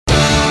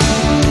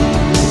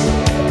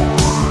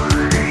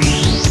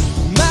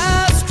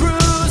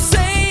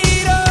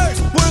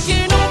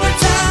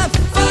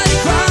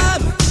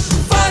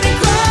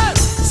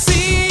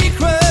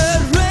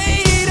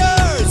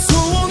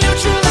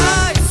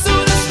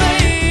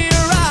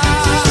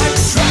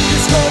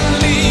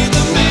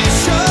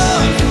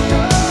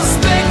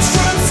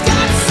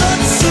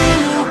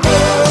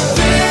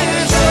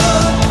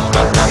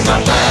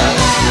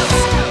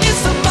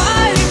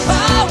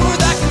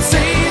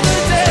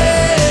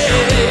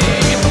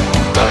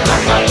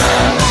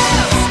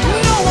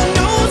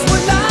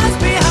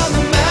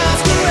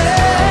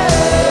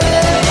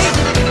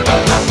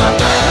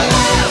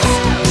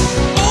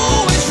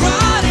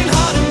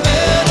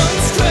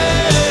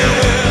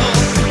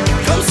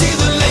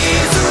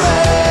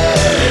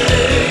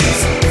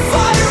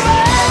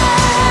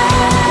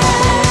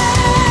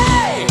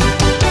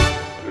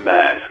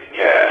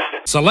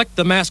Select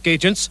the mask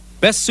agents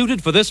best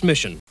suited for this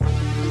mission.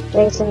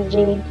 Jason G,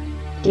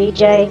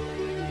 DJ,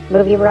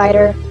 movie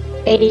writer,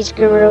 80s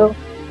guru,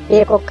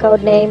 vehicle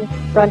codename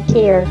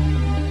Frontier.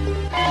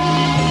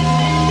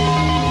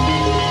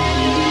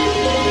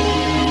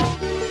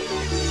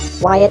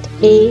 Wyatt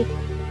B,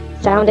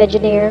 sound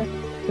engineer,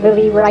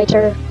 movie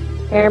writer,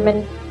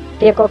 airman,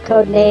 vehicle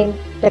codename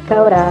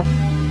Dakota.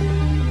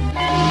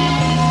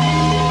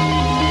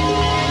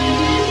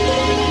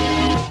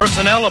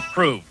 Personnel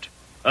approved.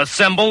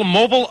 Assemble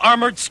Mobile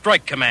Armored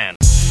Strike Command.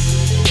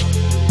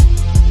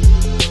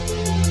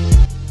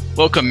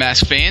 Welcome,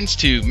 Mask fans,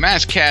 to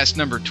Maskcast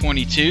number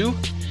 22.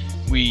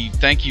 We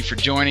thank you for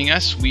joining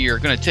us. We are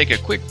going to take a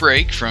quick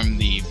break from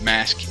the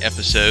Mask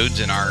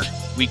episodes and our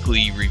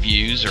weekly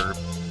reviews, or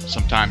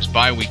sometimes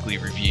bi-weekly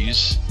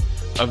reviews,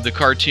 of the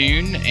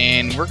cartoon,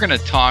 and we're going to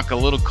talk a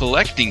little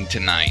collecting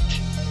tonight.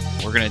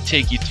 We're going to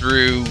take you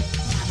through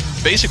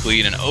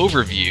basically an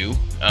overview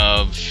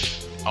of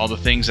all the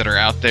things that are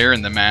out there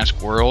in the Mask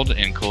world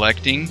and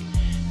collecting,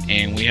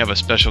 and we have a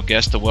special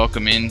guest to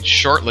welcome in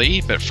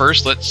shortly, but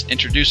first let's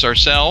introduce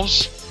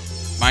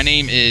ourselves. My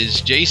name is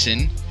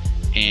Jason,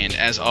 and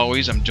as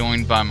always I'm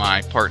joined by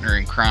my partner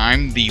in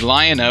crime, the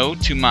Lion-O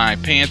to my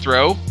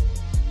Panthro,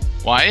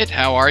 Wyatt.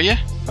 How are you?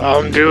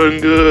 I'm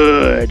doing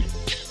good.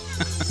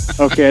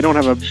 Okay, I don't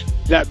have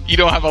You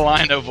don't have a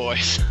Lion-O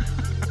voice.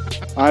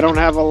 I don't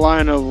have a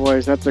Lion-O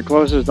voice. That's the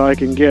closest I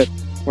can get.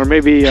 Or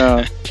maybe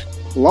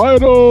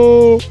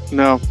Lion-O.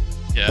 No.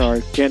 Yeah.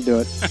 Sorry, can't do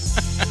it.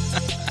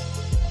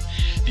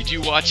 Did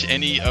you watch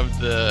any of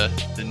the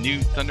new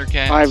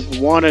Thundercats? I've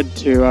wanted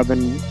to. I've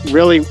been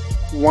really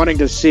wanting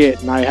to see it,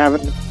 and I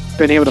haven't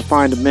been able to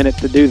find a minute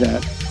to do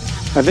that.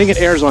 I think it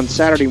airs on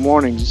Saturday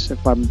mornings,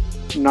 if I'm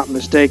not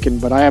mistaken,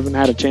 but I haven't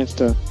had a chance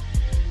to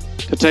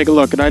take a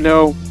look. And I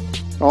know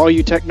all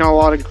you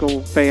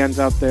technological fans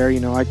out there,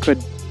 you know, I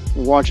could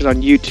watch it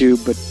on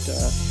YouTube, but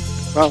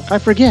well, I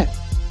forget.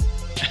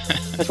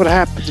 That's what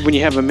happens when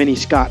you have a mini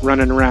Scott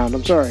running around.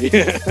 I'm sorry.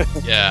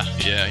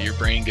 yeah, your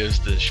brain goes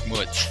to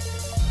schmutz.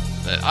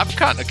 But I've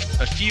caught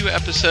a few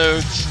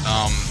episodes.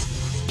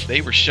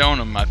 They were showing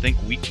them, I think,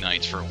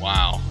 weeknights for a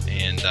while,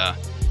 and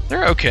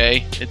they're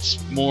okay.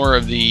 It's more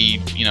of the,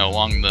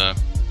 along the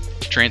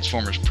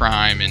Transformers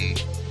Prime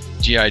and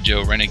G.I.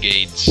 Joe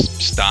Renegades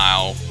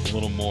style, a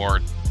little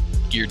more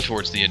geared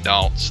towards the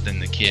adults than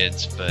the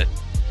kids, but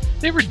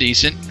they were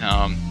decent.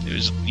 It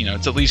was,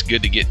 it's at least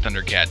good to get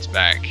Thundercats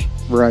back.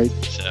 Right.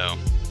 So,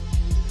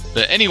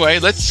 but anyway,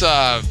 let's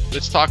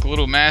talk a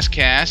little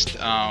Maskcast.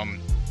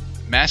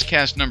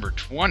 Maskcast number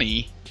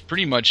 20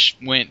 pretty much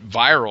went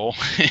viral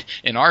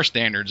in our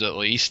standards, at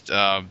least.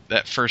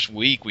 That first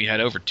week we had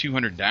over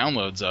 200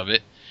 downloads of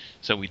it.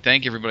 So we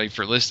thank everybody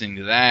for listening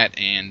to that,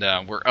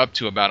 and we're up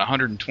to about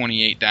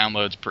 128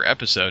 downloads per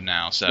episode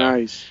now. So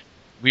nice.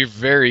 We're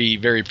very,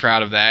 very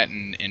proud of that,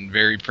 and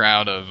very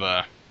proud of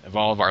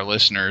all of our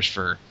listeners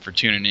for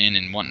tuning in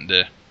and wanting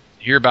to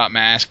hear about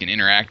Mask and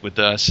interact with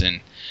us.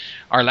 And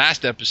our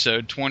last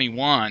episode,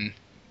 21,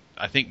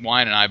 I think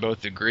Wyatt and I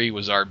both agree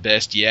was our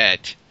best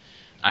yet.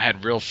 I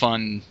had real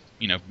fun,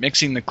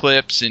 mixing the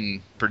clips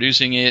and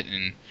producing it,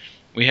 and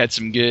we had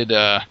some good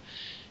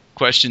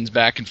questions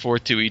back and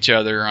forth to each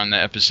other on the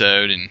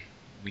episode, and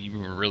we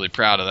were really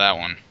proud of that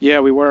one.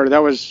 Yeah, we were.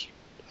 That was,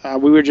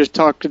 we were just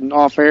talking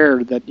off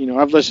air that,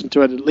 I've listened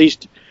to it at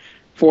least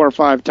 4 or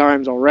 5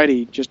 times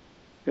already,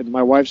 and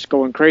my wife's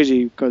going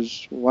crazy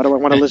because why do I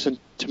want to listen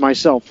to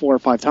myself 4 or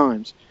 5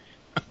 times?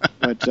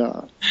 But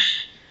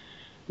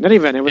in any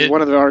event, it was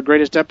one of our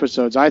greatest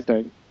episodes, I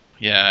think.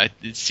 Yeah,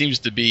 it seems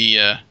to be,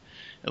 at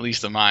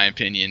least in my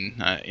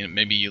opinion,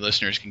 maybe you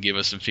listeners can give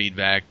us some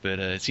feedback, but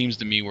it seems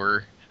to me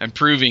we're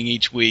improving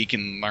each week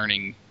and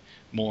learning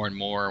more and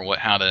more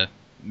how to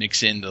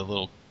mix in the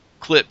little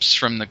clips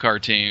from the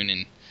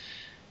cartoon,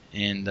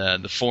 and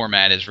the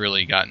format has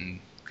really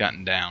gotten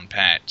down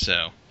pat.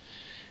 So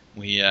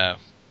we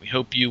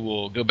hope you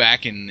will go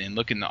back and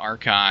look in the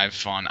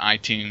archive on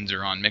iTunes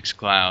or on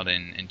Mixcloud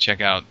and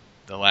check out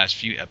the last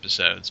few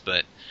episodes.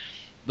 But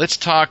let's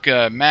talk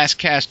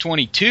Maskcast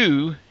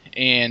 22,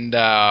 and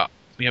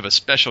we have a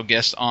special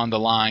guest on the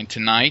line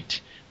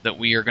tonight that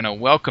we are going to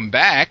welcome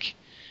back.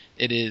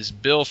 It is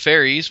Bill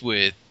Ferries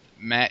with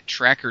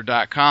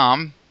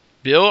MattTracker.com.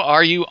 Bill,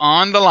 are you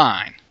on the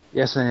line?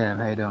 Yes, I am.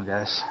 How you doing,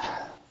 guys?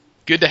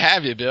 Good to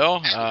have you, Bill.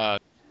 How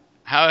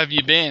have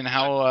you been?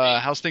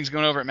 How's things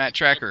going over at Matt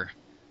Tracker?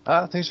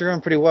 Things are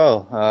going pretty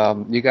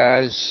well. You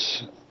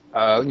guys,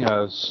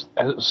 as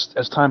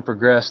time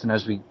progressed and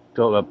as we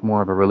built up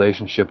more of a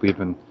relationship, we've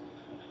been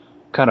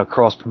kind of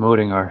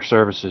cross-promoting our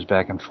services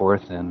back and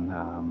forth,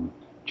 and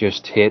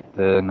just hit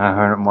the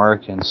 900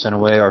 mark and sent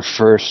away our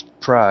first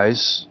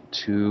prize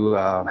to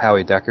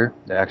Howie Decker.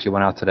 That actually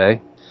went out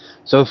today.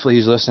 So hopefully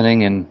he's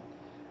listening, and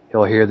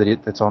he'll hear that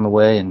it's on the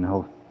way, and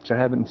he'll try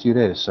to have it in a few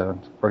days. So it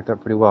worked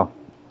out pretty well.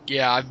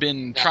 Yeah, I've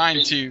been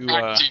trying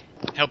to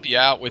help you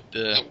out with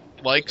the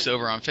likes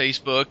over on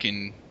Facebook,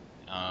 and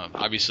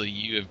obviously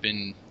you have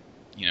been,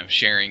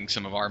 sharing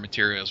some of our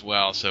material as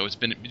well. So it's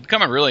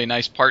become a really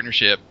nice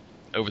partnership.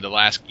 over the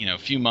last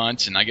few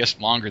months, and I guess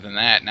longer than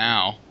that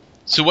now.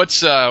 So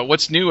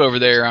what's new over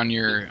there on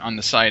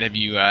the site? Have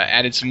you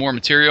added some more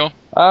material?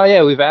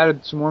 Yeah, we've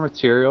added some more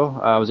material.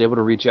 I was able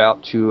to reach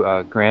out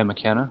to Graham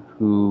McKenna,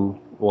 who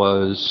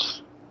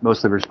was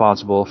mostly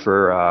responsible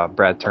for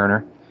Brad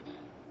Turner.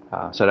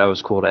 So that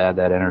was cool to add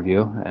that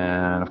interview,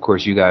 and of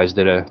course you guys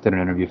did an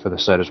interview for the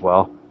site as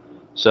well.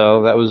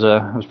 So that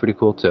was pretty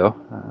cool too.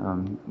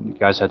 You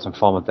guys had some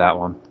fun with that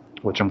one,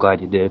 which I'm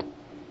glad you did.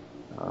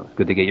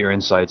 Good to get your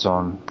insights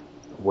on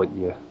what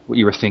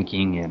you were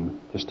thinking and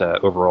just the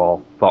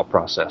overall thought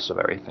process of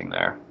everything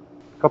there.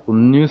 A couple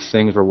new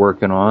things we're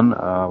working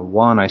on.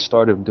 One, I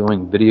started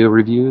doing video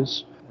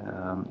reviews.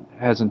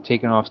 Hasn't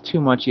taken off too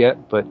much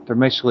yet, but they're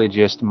basically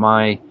just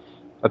my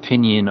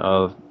opinion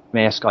of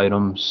mask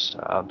items.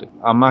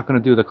 I'm not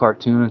going to do the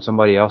cartoon.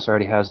 Somebody else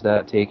already has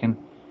that taken.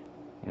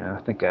 I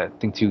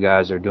think two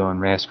guys are doing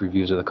mask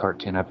reviews of the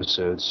cartoon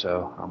episodes,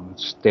 so I'm going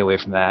to stay away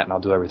from that, and I'll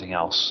do everything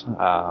else.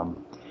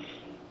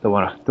 Don't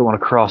want to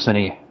cross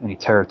any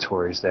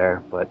territories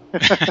there, but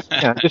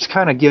just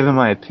kind of giving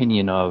my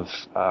opinion of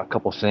a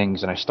couple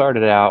things. And I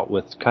started out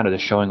with kind of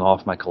just showing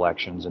off my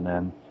collections, and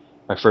then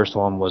my first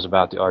one was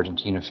about the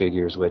Argentina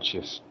figures, which,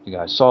 if you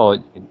guys saw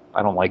it,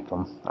 I don't like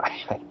them.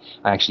 I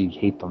actually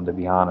hate them, to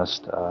be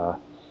honest.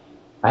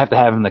 I have to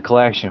have them in the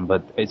collection,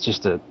 but it's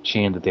just a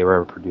shame that they were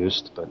ever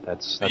produced. But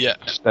that's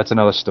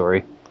another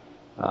story.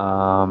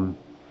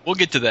 We'll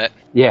get to that.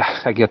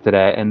 Yeah, I get to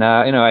that. And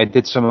I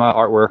did some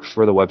artwork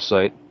for the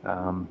website.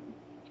 You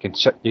can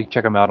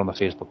check them out on the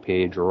Facebook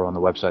page or on the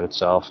website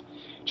itself.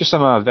 Just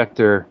some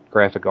vector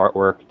graphic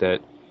artwork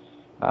that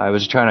I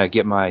was trying to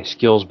get my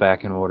skills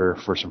back in order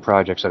for some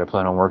projects that I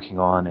plan on working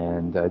on,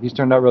 and these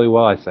turned out really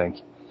well, I think.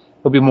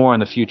 There'll be more in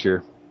the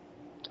future,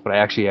 but I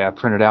actually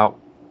printed out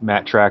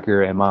Matt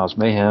Tracker and Miles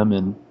Mayhem,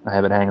 and I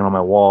have it hanging on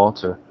my wall.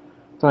 It's a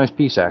nice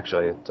piece,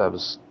 actually.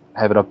 I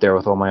have it up there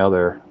with all my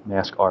other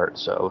mask art,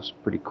 so it was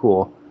pretty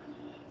cool.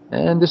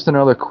 And just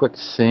another quick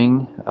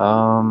thing,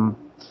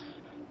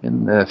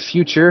 in the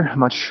future,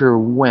 I'm not sure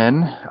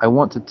when, I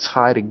want to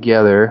tie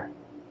together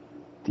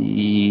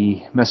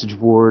the message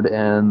board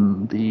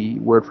and the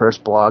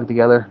WordPress blog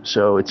together,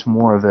 so it's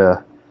more of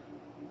an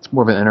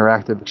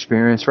interactive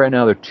experience. Right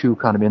now they're two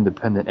kind of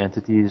independent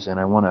entities, and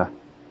I want to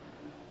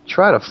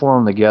try to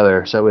form them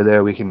together so that way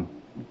there we can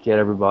get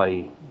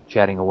everybody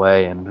chatting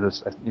away, and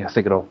I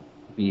think it'll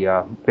be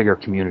a bigger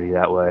community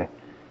that way.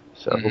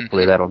 So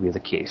hopefully that'll be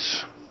the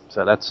case.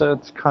 So that's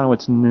kind of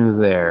what's new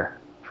there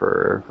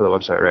for the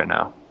website right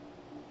now.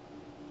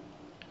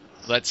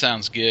 That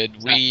sounds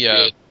good.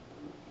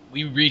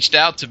 We reached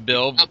out to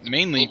Bill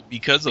mainly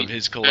because of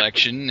his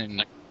collection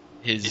and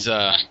his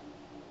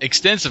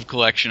extensive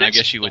collection, I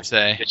guess you would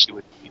say.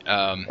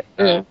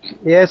 Yeah,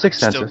 it's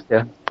extensive.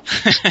 Yeah.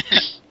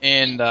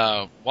 And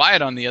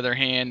Wyatt, on the other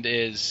hand,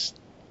 is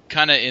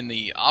kind of in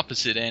the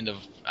opposite end of,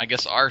 I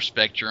guess, our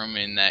spectrum,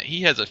 in that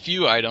he has a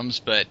few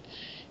items, but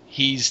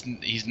he's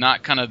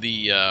not kind of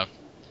the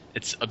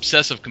it's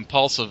obsessive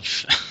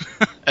compulsive,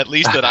 at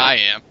least that I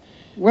am.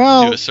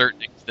 Well, to a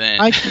certain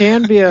extent. I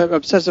can be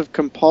obsessive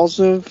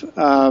compulsive.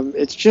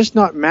 It's just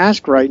not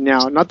mask right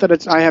now. Not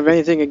that I have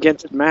anything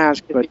against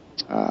mask, but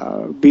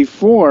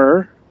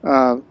before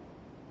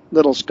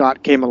little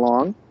Scott came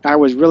along, I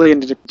was really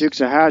into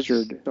Dukes of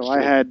Hazzard. So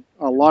I had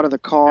a lot of the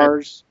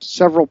cars,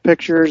 several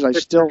pictures. I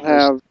still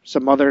have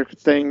some other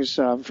things,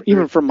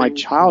 even from my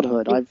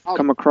childhood. I've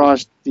come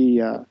across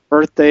the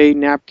birthday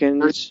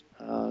napkins,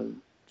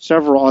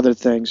 several other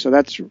things. So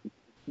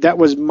that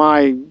was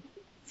my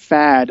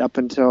fad up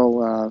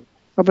until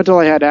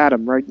I had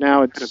Adam. Right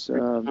now, it's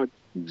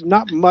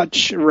not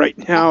much right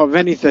now of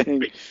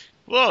anything.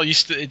 Well,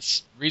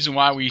 it's reason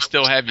why we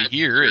still have you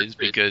here is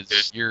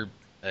because you're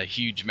a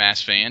huge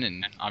mask fan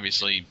and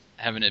obviously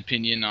have an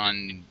opinion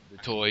on the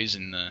toys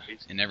and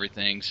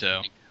everything.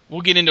 So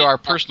we'll get into our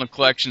personal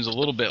collections a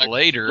little bit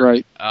later.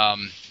 Right.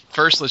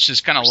 First, let's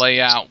just kind of lay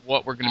out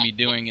what we're going to be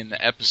doing in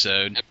the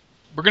episode.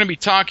 We're going to be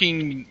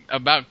talking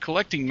about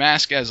collecting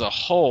masks as a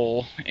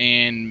whole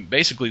and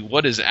basically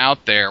what is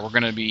out there. We're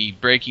going to be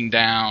breaking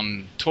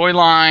down toy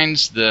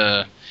lines,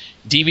 the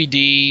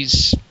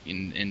DVDs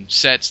and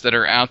sets that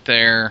are out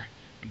there,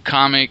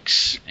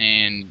 comics,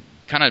 and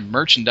kind of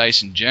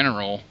merchandise in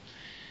general.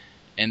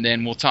 And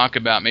then we'll talk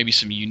about maybe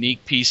some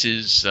unique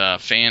pieces,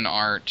 fan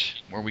art,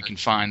 where we can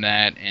find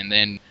that, and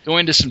then go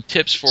into some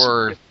tips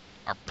for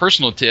our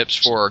personal tips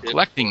for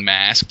collecting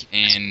masks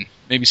and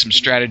maybe some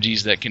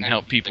strategies that can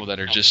help people that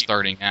are just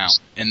starting out.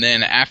 And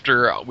then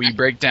after we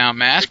break down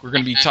masks, we're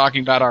going to be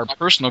talking about our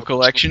personal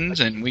collections,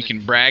 and we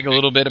can brag a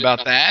little bit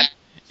about that.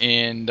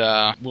 And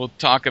we'll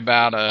talk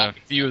about a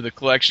few of the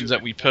collections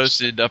that we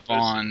posted up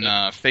on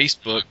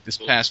Facebook this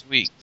past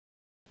week.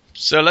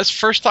 So let's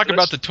first talk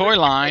about the toy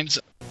lines.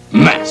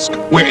 Mask,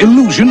 where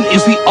illusion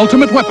is the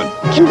ultimate weapon.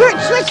 Convert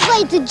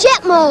Switchblade to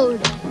jet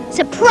mode.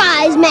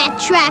 Surprise, Matt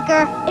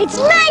Tracker. It's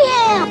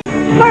mayhem.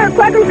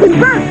 Firecracker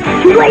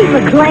convert. Too late,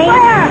 McLean.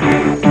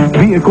 Fire!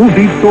 The vehicles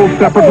each sold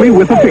separately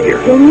with a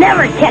figure. You'll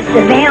never catch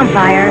the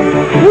vampire.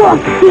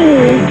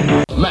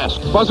 Whoopsie!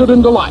 Mask buzzard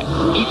into life,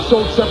 each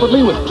sold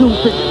separately with 2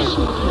 figures.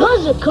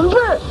 Buzzer,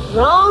 convert.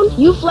 Ron,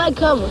 you flag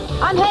cover.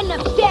 I'm heading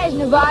upstairs,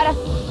 Nevada.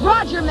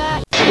 Roger,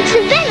 Matt. It's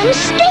a venom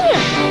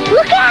stinger.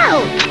 Look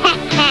out!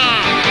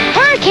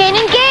 Hurricane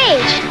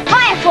engaged.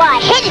 Firefly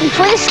heading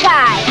for the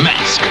sky.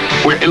 Mask,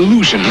 where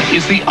illusion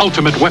is the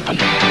ultimate weapon.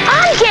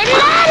 I'm getting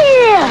out of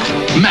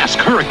here. Mask,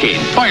 Hurricane,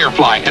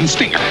 Firefly, and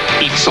Stinger,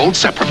 each sold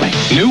separately.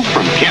 New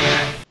from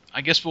Kenner.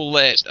 I guess we'll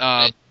let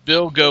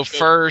Bill go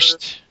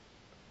first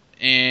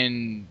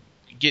and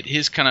get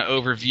his kind of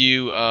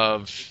overview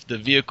of the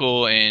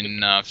vehicle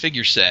and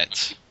figure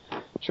sets.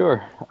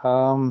 Sure.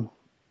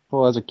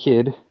 Well, as a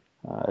kid,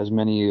 as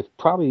many,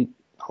 probably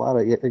a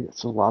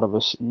lot of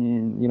us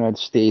in the United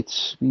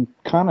States, we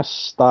kind of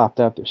stopped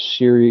after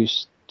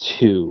Series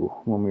 2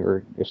 when we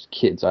were just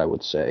kids, I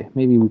would say.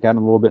 Maybe we got a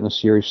little bit into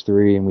Series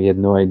 3 and we had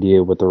no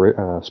idea what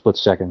the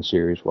split-second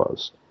series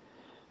was.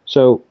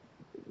 So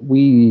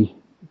we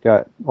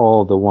got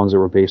all the ones that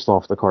were based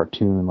off the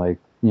cartoon, like,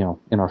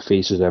 in our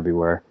faces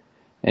everywhere.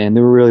 And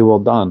they were really well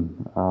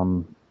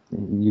done.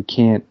 You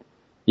can't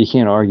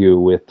argue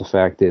with the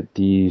fact that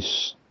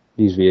these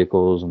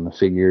vehicles and the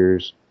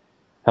figures,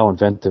 how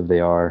inventive they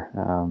are.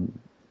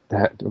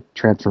 That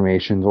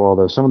transformations,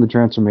 although some of the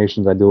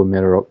transformations I do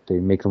admit they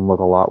make them look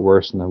a lot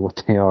worse than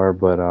what they are,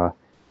 but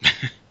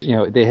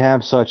they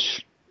have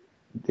such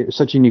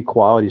unique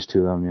qualities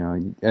to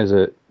them. As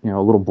a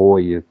little boy,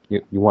 you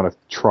want a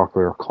truck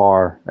or a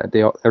car.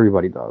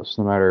 Everybody does,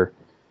 no matter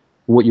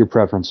what your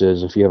preference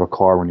is. If you have a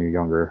car when you're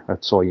younger,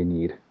 that's all you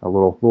need, a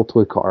little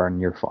toy car,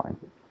 and you're fine.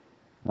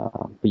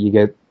 But you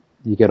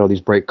get all these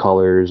bright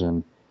colors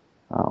and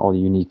all the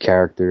unique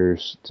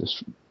characters,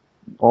 this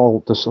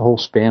whole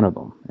span of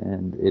them,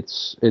 and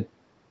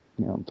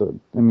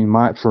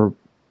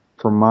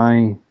for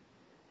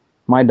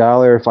my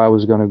dollar, if I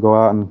was going to go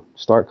out and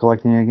start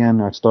collecting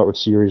again, I'd start with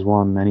Series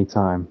 1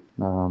 anytime.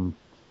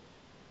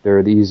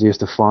 They're the easiest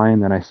to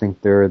find, and I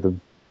think they're the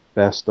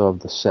best of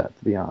the set,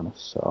 to be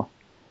honest. So,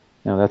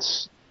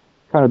 that's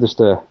kind of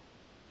just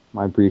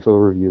my brief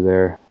overview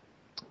there.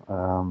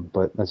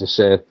 But as I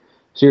said,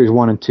 Series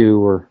 1 and 2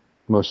 were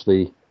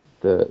mostly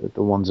the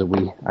ones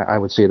that I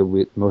would say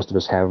that most of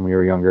us had when we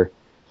were younger.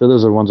 So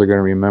those are the ones we're going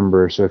to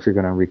remember. So if you're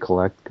going to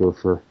recollect, go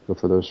for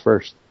those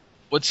first.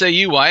 What say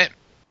you, Wyatt?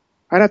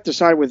 I'd have to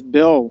side with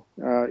Bill.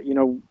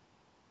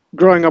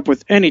 Growing up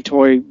with any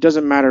toy,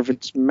 doesn't matter if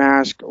it's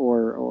Mask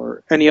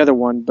or any other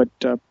one, but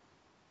of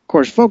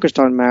course focused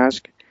on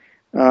Mask.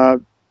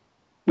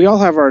 We all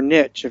have our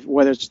niche,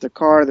 whether it's the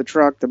car, the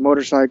truck, the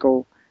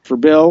motorcycle. For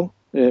Bill,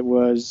 it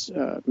was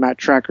Matt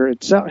Tracker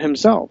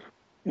himself.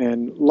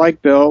 And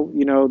like Bill,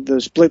 the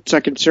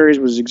split-second series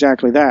was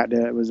exactly that.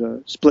 It was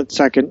a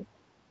split-second.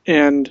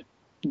 And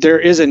there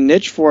is a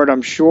niche for it,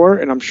 I'm sure,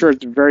 and I'm sure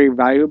it's very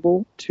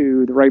valuable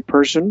to the right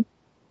person,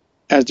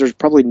 as there's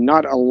probably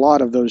not a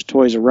lot of those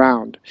toys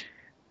around.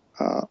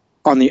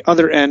 On the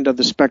other end of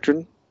the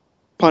spectrum,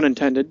 pun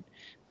intended,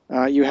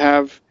 you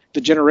have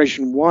the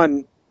Generation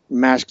 1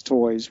 Mask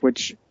toys,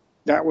 which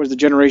that was the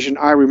generation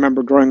I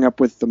remember growing up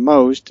with the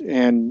most,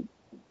 and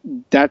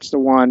that's the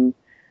one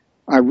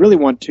I really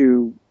want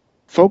to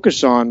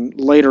focus on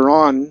later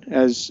on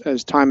as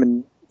time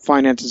and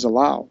finances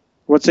allow.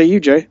 What say you,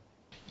 Jay?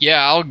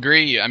 Yeah, I'll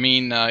agree. I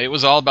mean, it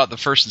was all about the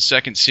first and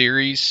second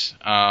series.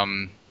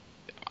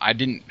 I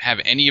didn't have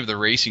any of the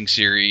racing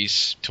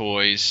series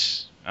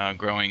toys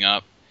growing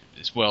up,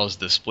 as well as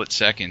the split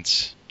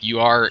seconds. You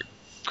are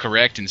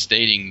correct in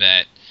stating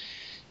that,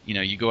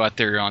 you go out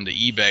there onto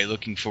eBay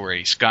looking for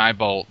a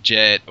Skybolt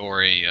jet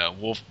or a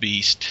Wolf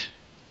Beast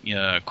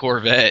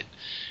Corvette,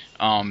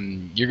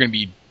 you're going to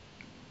be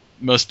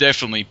most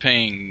definitely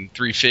paying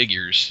 3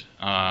 figures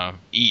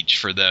each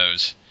for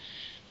those.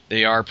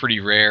 They are pretty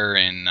rare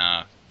and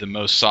the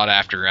most sought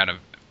after out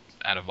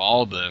of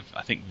all the,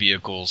 I think,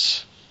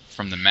 vehicles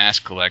from the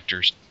Mask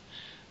collectors.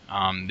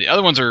 The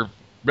other ones are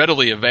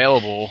readily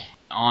available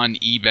on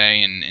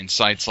eBay and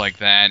sites like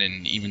that,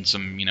 and even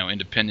some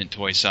independent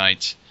toy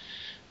sites.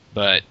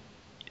 But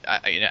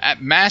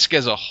at Mask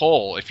as a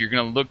whole, if you're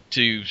going to look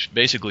to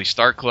basically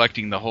start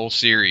collecting the whole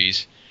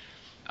series,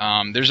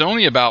 there's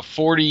only about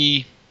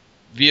 40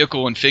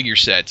 vehicle and figure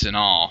sets in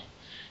all,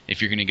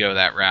 if you're going to go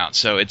that route.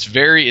 So it's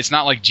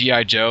not like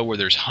G.I. Joe where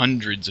there's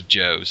hundreds of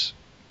Joes,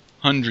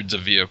 hundreds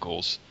of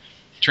vehicles.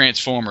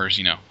 Transformers,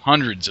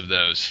 hundreds of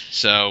those.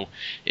 So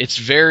it's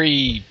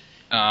very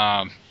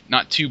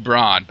not too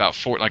broad, about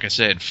 40, like I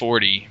said,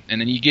 40. And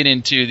then you get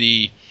into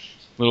the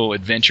little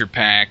adventure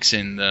packs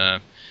and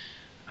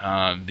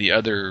the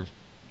other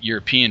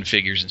European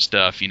figures and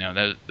stuff.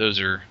 Those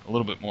are a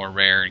little bit more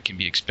rare and can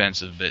be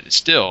expensive, but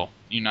still,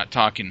 you're not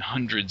talking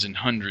hundreds and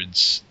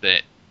hundreds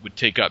that would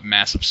take up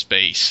massive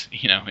space,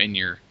 in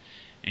your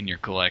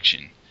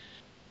collection.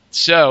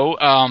 So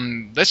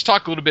let's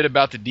talk a little bit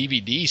about the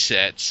DVD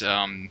sets.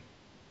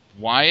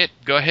 Wyatt,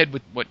 go ahead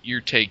with what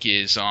your take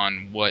is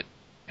on what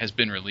has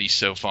been released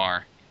so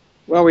far.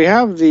 Well, we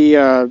have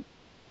the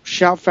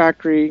Shout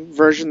Factory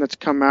version that's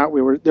come out.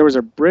 There was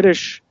a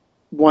British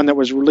one that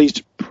was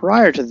released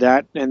prior to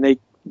that, and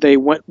they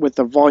went with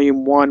the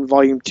Volume 1,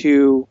 Volume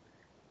 2,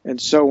 and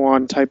so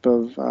on type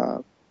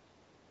of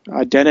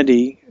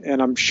identity.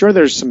 And I'm sure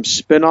there's some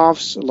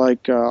spin-offs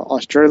like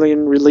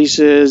Australian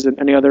releases and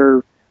any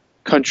other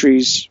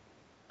countries.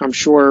 I'm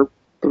sure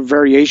a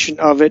variation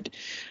of it.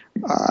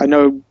 I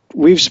know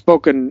we've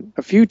spoken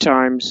a few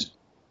times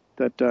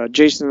that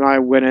Jason and I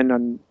went in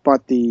and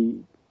bought the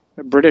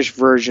British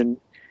version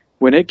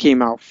when it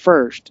came out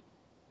first,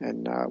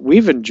 and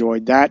we've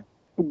enjoyed that.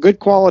 Good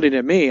quality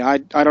to me. I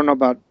don't know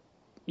about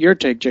your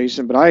take,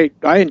 Jason, but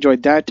I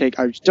enjoyed that take.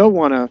 I'm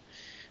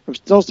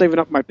still saving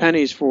up my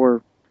pennies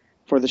for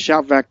the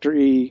Shout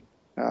Factory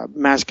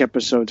Mask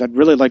episodes. I'd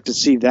really like to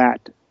see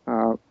that,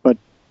 but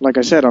like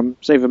I said, I'm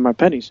saving my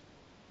pennies.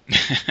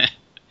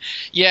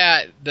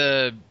 Yeah,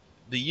 the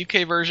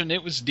UK version,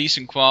 it was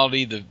decent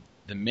quality. The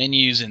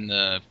menus and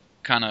the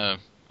kind of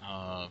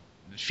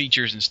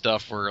features and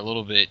stuff were a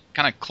little bit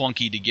kind of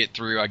clunky to get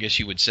through, I guess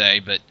you would say,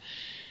 but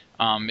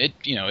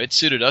it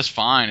suited us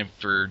fine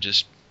for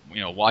just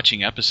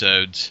watching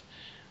episodes.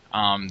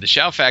 The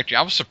Shout Factory,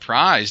 I was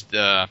surprised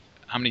how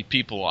many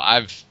people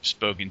I've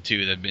spoken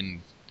to that have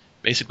been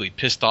basically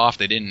pissed off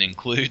they didn't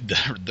include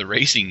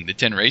the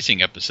 10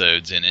 racing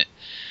episodes in it.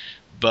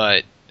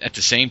 But at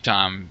the same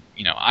time,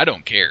 I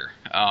don't care.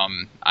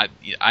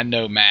 I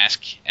know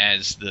Mask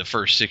as the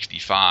first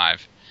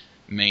 65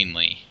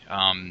 mainly.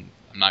 I'm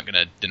not going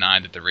to deny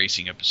that the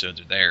racing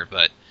episodes are there,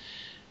 but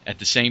at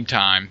the same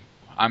time,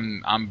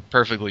 I'm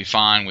perfectly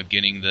fine with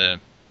getting the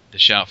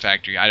Shout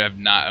Factory. I do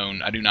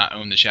not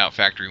own the Shout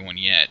Factory one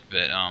yet,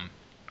 but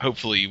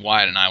hopefully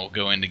Wyatt and I will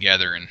go in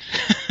together and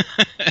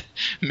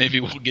maybe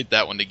we'll get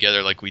that one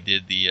together like we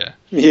did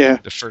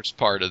the first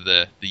part of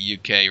the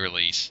UK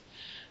release.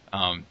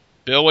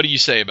 Bill, what do you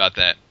say about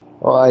that?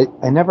 Well,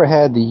 I never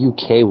had the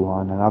UK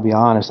one, and I'll be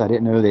honest, I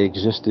didn't know they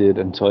existed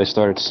until I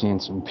started seeing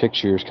some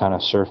pictures kind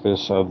of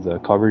surface of the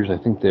covers. I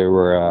think they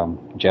were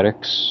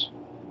Jetix.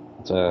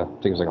 I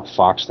think it was like a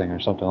Fox thing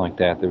or something like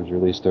that was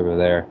released over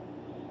there.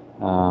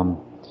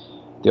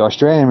 The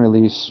Australian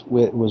release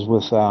was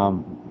with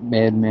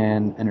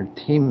Madman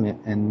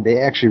Entertainment, and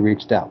they actually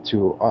reached out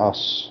to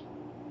us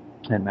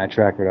at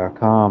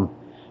MattTracker.com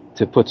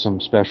to put some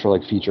special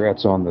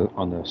featurettes on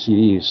the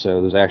CDs.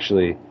 So there's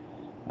actually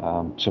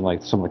some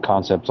of the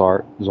concept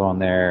art is on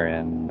there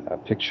and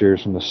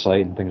pictures from the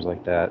site and things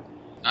like that.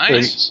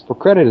 Nice. So we're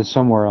credited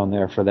somewhere on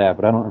there for that,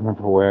 but I don't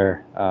remember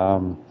where.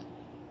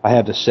 I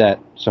have the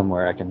set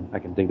somewhere. I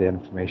can dig that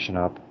information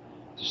up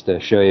just to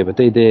show you. But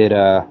they did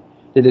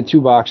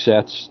 2 box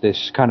sets. They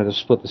kind of just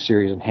split the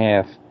series in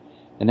half,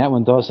 and that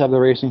one does have the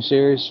racing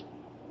series,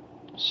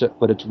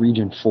 but it's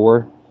Region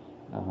 4.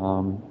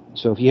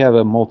 So if you have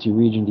a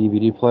multi-region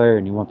DVD player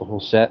and you want the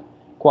whole set,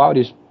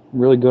 quality's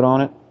really good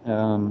on it.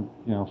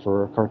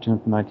 For a cartoon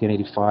from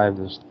 1985,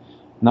 there's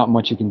not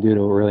much you can do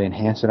to really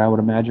enhance it, I would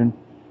imagine.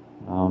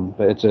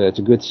 But it's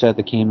a good set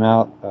that came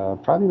out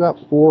probably about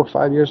 4 or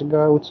 5 years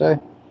ago, I would say.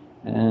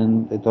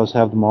 And it does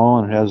have them all,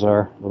 and it has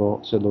our little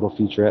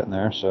featurette in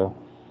there, so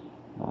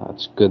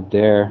it's good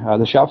there.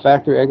 The Shout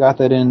Factory, I got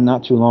that in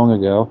not too long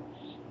ago.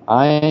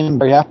 I'm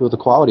very happy with the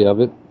quality of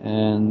it,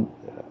 and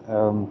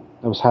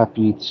I was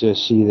happy to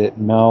see that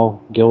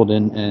Mel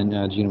Gilden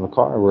and Gina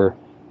McCarr were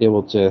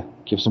able to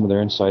give some of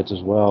their insights as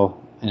well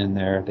in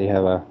there. They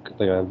have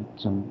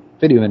some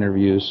video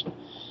interviews,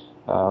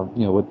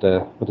 with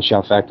the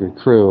Shout Factory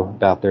crew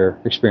about their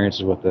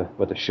experiences with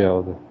the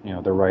show,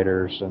 the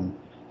writers and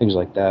things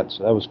like that.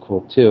 So that was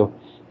cool too.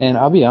 And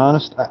I'll be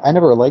honest, I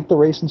never liked the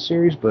racing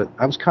series, but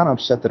I was kind of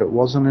upset that it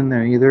wasn't in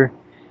there either.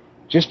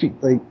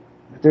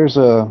 There's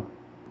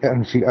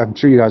I'm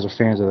sure you guys are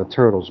fans of the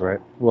Turtles, right?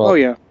 Well, oh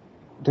yeah.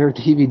 Their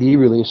DVD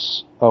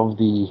release of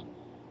the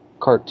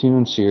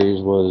cartoon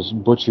series was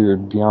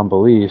butchered beyond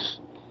belief.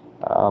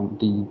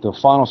 The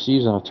final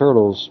season of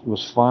Turtles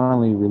was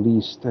finally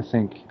released, I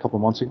think, a couple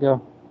months ago,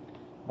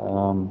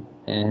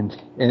 and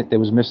it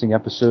was missing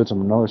episodes from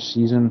another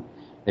season.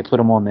 They put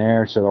them on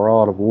there, so they're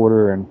all out of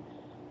order. And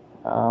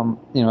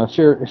if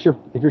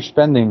you're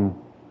spending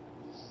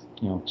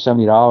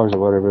 $70 or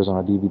whatever it is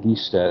on a DVD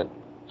set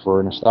for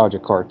a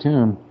nostalgic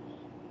cartoon,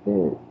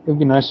 it would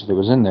be nice if it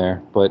was in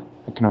there. But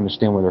I can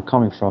understand where they're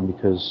coming from,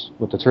 because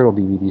with the Turtle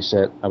DVD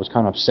set, I was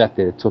kind of upset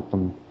that it took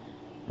them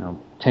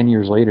 10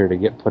 years later to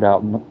get put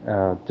out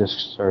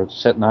discs or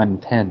set 9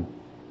 and 10.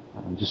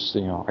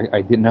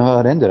 I didn't know how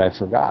it ended. I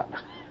forgot.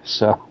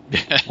 So,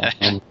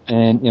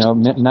 and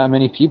not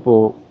many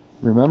people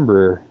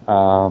remember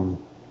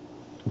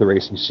the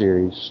racing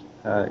series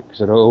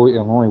because it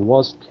only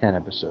was 10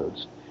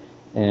 episodes,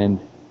 and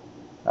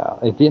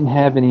it didn't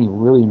have any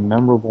really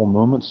memorable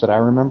moments that I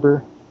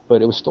remember,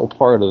 but it was still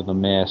part of the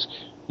Mask,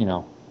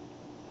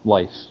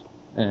 life.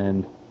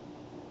 And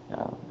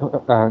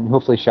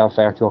hopefully Shout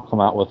Factory will come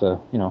out with a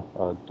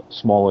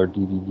smaller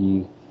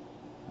DVD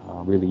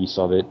release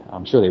of it.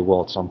 I'm sure they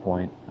will at some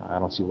point. I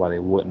don't see why they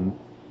wouldn't.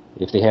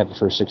 If they have the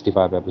first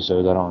 65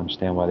 episodes, I don't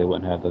understand why they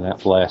wouldn't have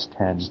the last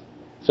 10.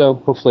 So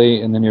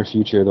hopefully in the near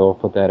future they'll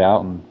put that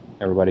out and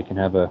everybody can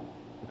have a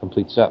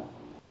complete set.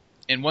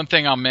 And one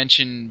thing I'll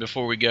mention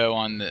before we go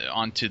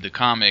onto the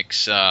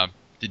comics, the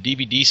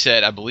DVD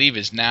set I believe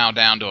is now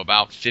down to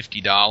about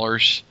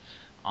 $50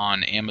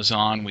 on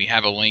Amazon. We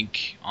have a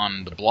link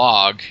on the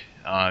blog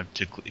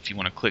if you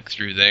want to click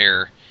through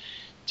there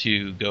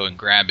to go and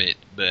grab it.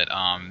 But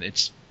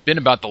it's been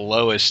about the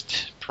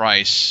lowest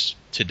price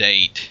to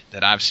date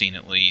that I've seen,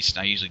 at least.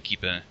 I usually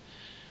keep a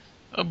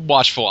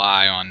watchful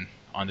eye on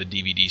the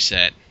DVD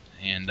set,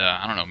 and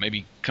I don't know,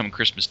 maybe come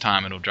Christmas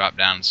time it'll drop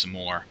down some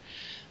more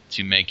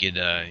to make it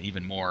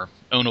even more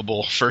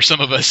ownable for some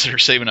of us that are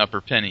saving up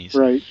our pennies.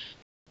 Right.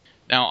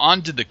 Now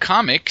on to the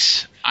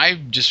comics. I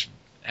just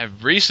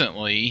have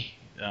recently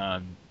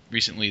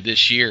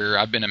this year,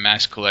 I've been a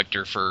mask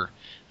collector for,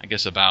 I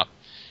guess, about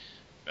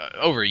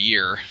over a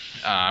year,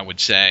 I would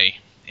say,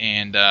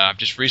 and I've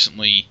just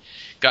recently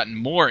gotten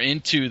more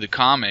into the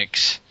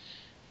comics.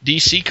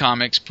 DC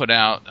Comics put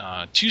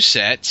out 2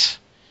 sets.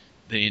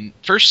 The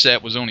first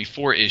set was only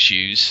 4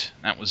 issues.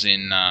 That was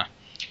in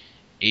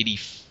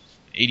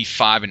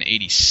 85 and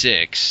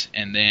 86,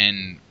 and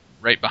then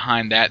right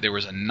behind that there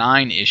was a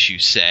 9-issue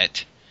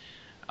set.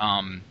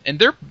 And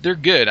they're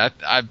good.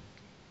 I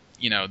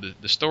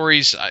the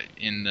stories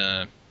in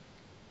the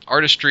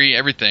artistry,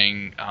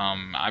 everything,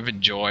 I've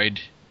enjoyed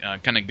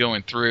kind of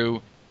going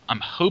through. I'm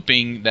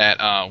hoping that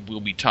we'll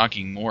be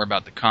talking more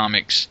about the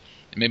comics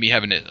and maybe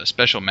having a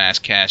special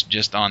mask cast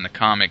just on the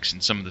comics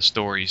and some of the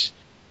stories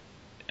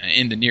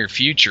in the near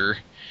future.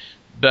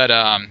 But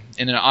and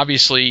then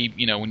obviously,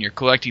 when you're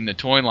collecting the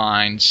toy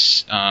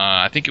lines,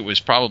 I think it was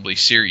probably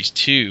Series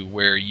 2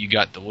 where you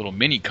got the little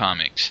mini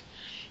comics,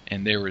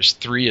 and there was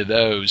 3 of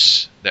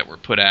those that were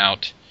put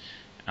out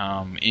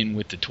in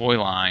with the toy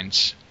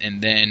lines.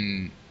 And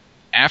then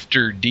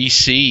after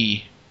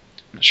DC,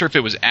 I'm not sure if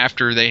it was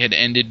after they had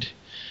ended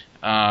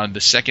the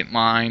second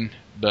line,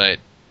 but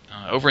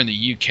over in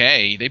the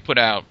UK, they put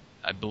out,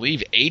 I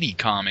believe, 80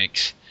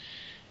 comics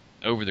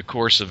over the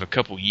course of a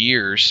couple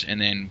years, and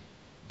then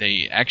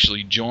they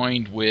actually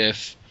joined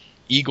with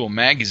Eagle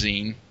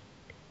Magazine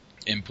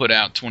and put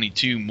out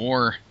 22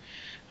 more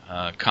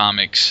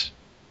comics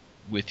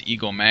with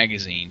Eagle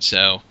Magazine.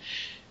 So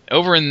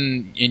over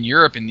in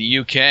Europe, in the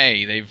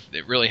UK,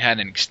 they've really had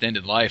an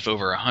extended life,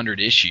 over 100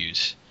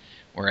 issues,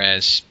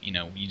 whereas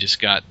you just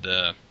got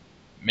the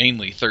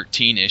mainly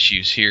 13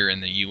 issues here in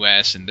the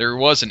US. And there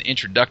was an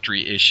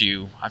introductory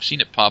issue. I've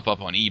seen it pop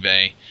up on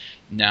eBay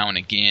now and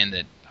again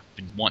that I've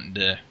been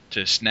wanting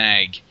to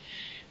snag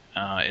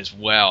as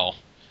well.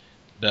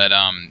 But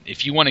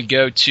if you want to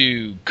go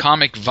to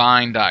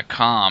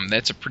comicvine.com,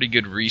 that's a pretty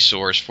good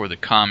resource for the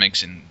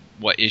comics and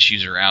what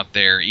issues are out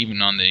there.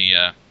 Even on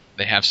the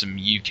they have some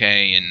UK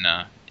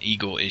and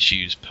Eagle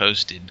issues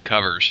posted,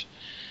 covers.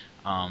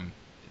 It's a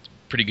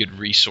pretty good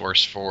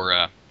resource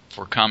for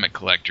comic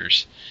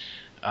collectors.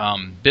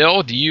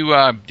 Bill, did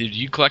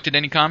you collected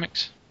any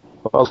comics?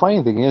 Well, the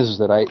funny thing is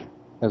that I,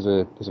 as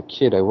a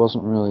kid, I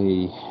wasn't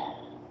really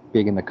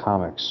big into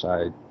comics.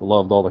 I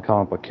loved all the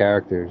comic book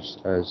characters.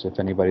 As if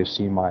anybody's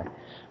seen my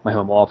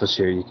home office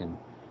here, you can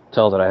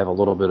tell that I have a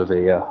little bit of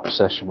a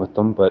obsession with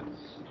them. But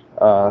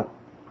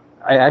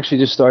I actually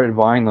just started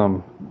buying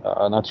them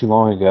not too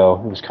long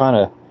ago. It was kind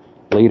of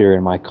later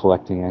in my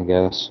collecting, I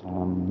guess.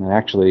 And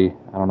actually,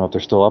 I don't know if they're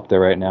still up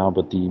there right now,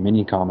 but the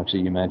mini comics that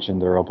you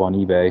mentioned, they're up on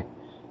eBay,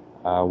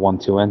 1,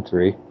 2, and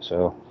 3.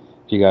 So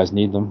if you guys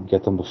need them,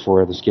 get them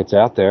before this gets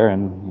out there,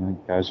 and you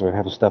guys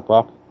have to step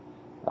up.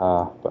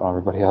 But on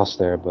everybody else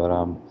there. But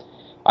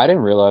I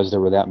didn't realize there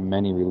were that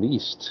many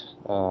released.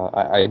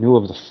 I knew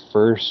of the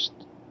first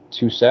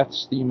 2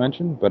 sets that you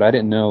mentioned, but I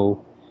didn't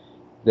know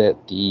that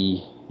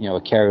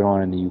it carried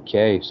on in the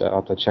UK. So I'll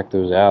have to check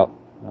those out.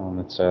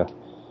 It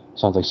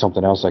sounds like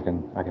something else I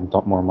can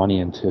dump more money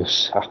into.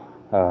 So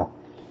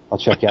I'll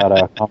check out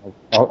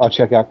I'll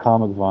check out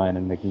Comic Vine,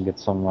 and they can get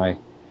some of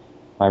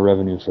my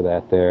revenue for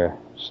that there.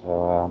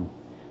 So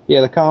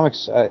the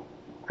comics I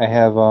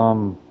have.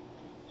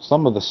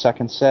 Some of the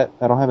second set.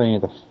 I don't have any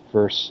of the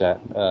first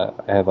set. I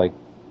have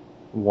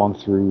 1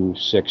 through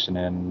 6, and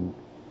then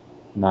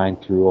 9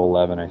 through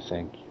 11, I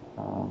think,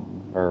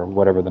 or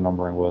whatever the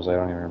numbering was. I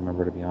don't even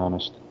remember, to be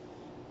honest.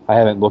 I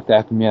haven't looked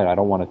at them yet. I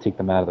don't want to take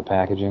them out of the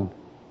packaging.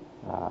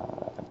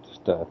 I'm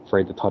just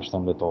afraid to touch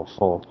them; that they'll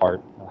fall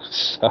apart.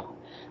 So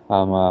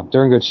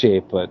they're in good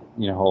shape, but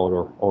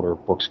older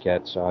books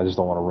get. So I just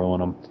don't want to ruin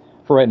them.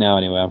 For right now,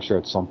 anyway. I'm sure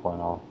at some point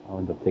I'll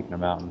end up taking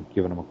them out and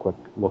giving them a quick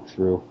look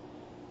through.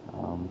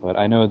 But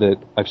I know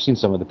that I've seen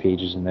some of the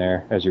pages in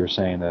there. As you were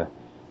saying, the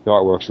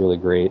artwork's really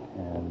great,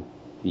 and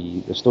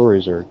the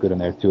stories are good in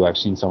there too. I've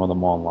seen some of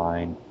them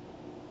online.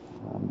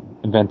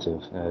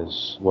 Inventive,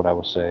 is what I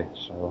will say.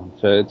 So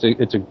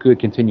it's a good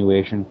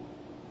continuation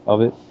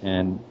of it,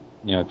 and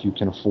if you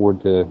can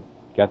afford to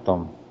get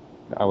them,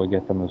 I would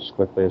get them as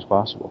quickly as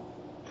possible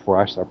before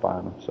I start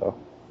buying them. So.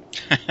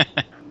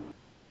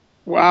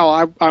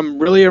 Wow, I'm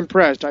really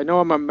impressed. I know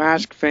I'm a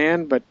Mask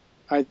fan, but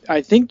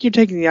I think you're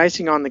taking the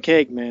icing on the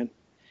cake, man.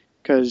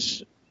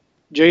 Because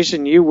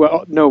Jason,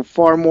 you know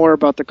far more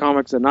about the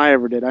comics than I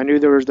ever did. I knew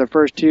there was the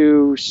first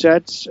 2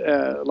 sets,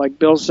 like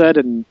Bill said,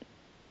 and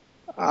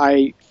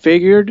I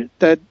figured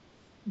that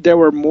there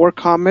were more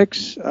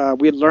comics.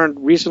 We had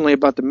learned recently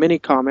about the mini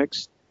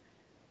comics,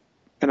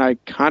 and I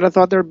kind of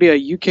thought there would be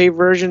a UK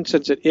version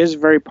since it is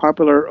very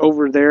popular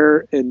over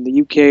there in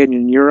the UK and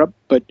in Europe,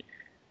 but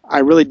I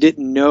really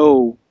didn't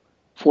know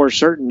for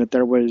certain that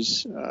there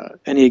was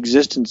any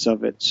existence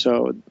of it.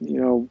 So,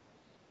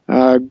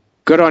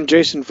 good on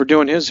Jason for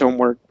doing his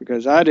homework,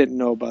 because I didn't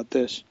know about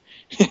this.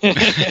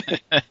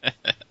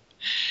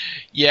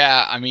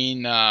 Yeah, I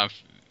mean,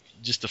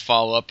 just to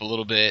follow up a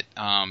little bit,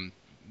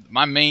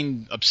 my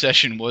main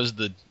obsession was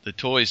the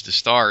toys to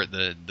start,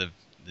 the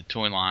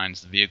toy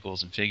lines, the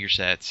vehicles and figure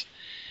sets.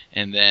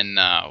 And then,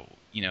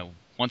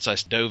 once I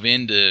dove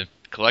into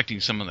collecting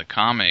some of the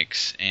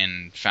comics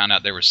and found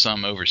out there were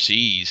some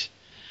overseas,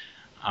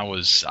 I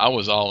was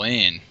all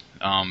in.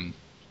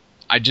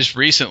 I just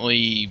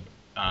recently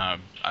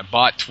I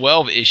bought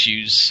 12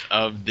 issues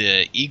of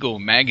the Eagle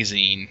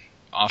magazine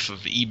off of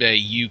eBay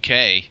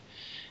UK,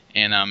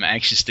 and I'm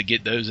anxious to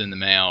get those in the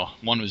mail.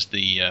 One was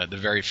the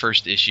very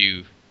first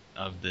issue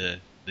of the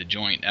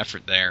joint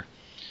effort there.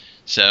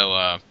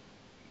 So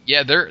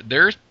yeah,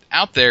 they're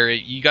out there.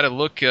 You got to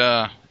look in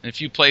a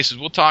few places.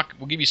 We'll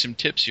give you some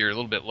tips here a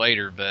little bit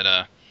later,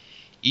 but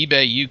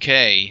eBay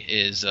UK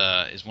is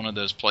one of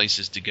those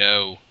places to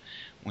go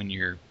when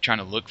you're trying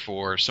to look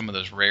for some of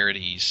those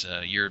rarities,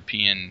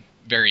 European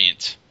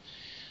variants.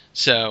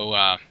 So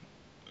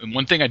and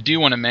one thing I do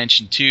want to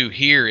mention too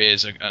here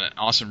is an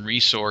awesome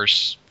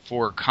resource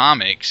for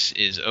comics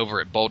is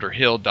over at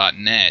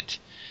boulderhill.net.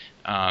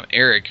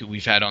 Eric, who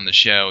we've had on the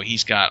show,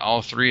 he's got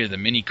all 3 of the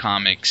mini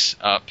comics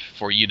up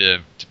for you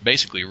to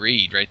basically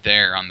read right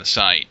there on the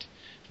site.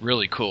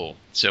 Really cool.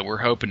 So we're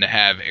hoping to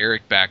have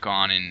Eric back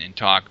on and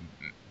talk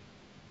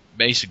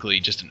basically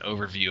just an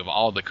overview of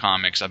all the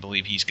comics. I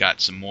believe he's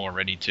got some more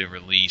ready to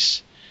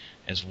release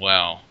as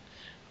well.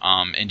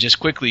 And just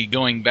quickly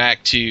going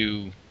back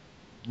to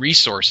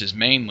resources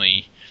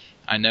mainly,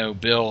 I know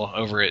Bill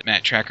over at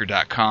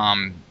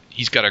matttracker.com,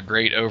 he's got a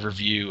great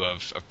overview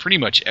of pretty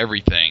much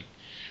everything.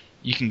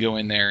 You can go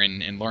in there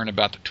and learn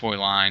about the toy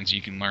lines.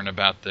 You can learn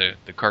about the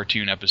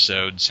cartoon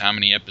episodes. How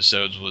many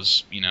episodes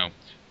was,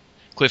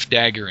 Cliff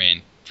Dagger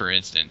in, for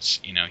instance.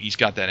 He's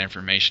got that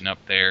information up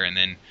there. And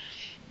then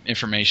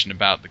information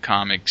about the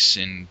comics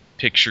and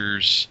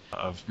pictures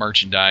of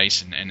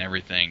merchandise and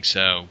everything.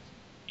 So,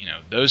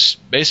 those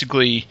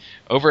basically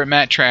over at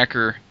Matt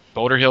Tracker,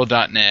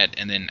 boulderhill.net,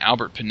 and then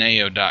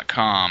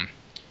albertpineo.com,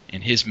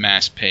 and his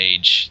mask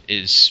page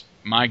is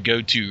my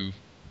go-to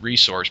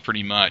resource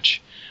pretty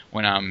much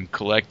when I'm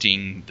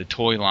collecting the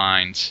toy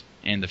lines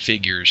and the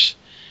figures,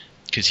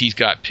 because he's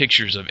got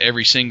pictures of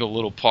every single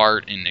little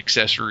part and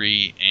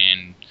accessory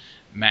and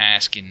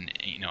mask and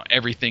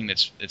everything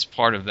that's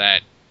part of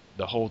that,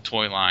 the whole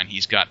toy line.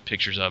 He's got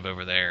pictures of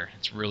over there.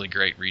 It's a really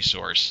great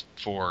resource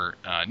for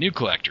new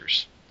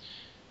collectors.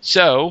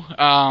 So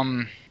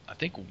I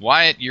think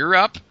Wyatt, you're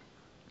up,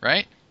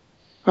 right?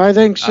 I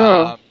think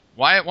so.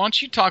 Wyatt, why don't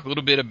you talk a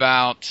little bit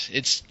about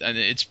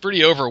it's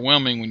pretty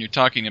overwhelming when you're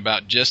talking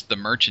about just the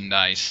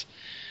merchandise,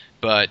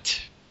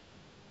 but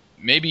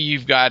maybe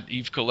you've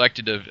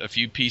collected a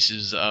few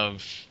pieces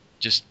of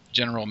just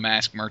general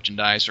mask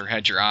merchandise or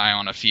had your eye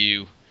on a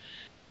few.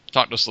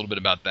 Talk to us a little bit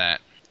about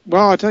that.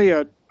 Well, I'll tell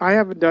you, I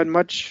haven't done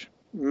much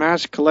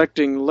mask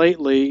collecting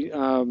lately.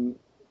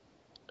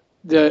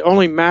 The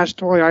only mask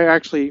toy I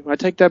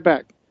take that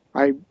back.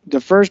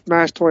 The first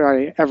mask toy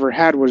I ever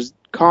had was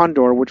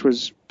Condor, which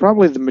was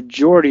probably the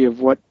majority of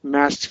what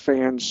Mask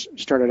fans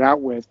started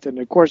out with. And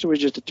of course, it was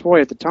just a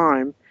toy at the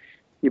time.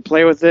 You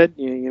play with it,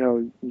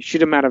 you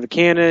shoot him out of a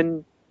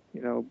cannon,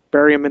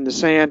 bury him in the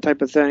sand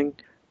type of thing.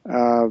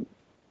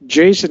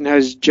 Jason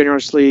has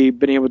generously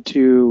been able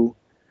to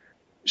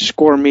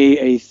score me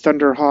a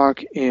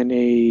Thunderhawk and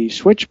a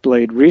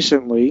Switchblade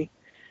recently,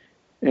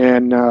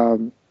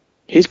 and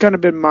he's kind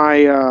of been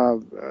my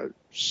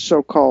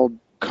so-called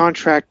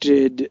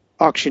contracted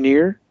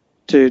auctioneer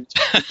to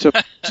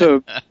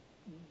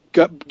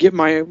get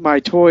my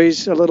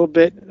toys a little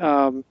bit.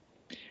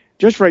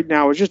 Just right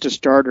now, it's just a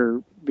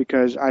starter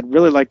because I'd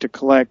really like to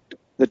collect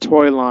the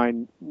toy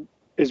line.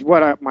 Is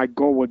what my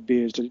goal would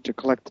be, is to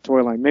collect the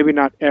toy line. Maybe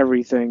not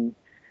everything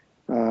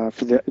for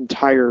the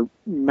entire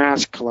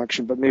mask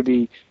collection, but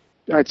maybe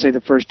I'd say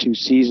the first 2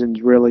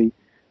 seasons really.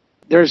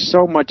 There's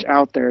so much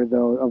out there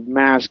though of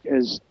Mask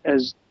as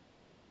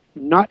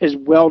not as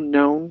well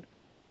known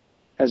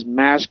as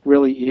Mask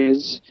really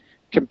is,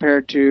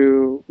 compared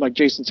to, like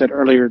Jason said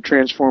earlier,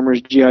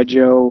 Transformers, G.I.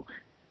 Joe,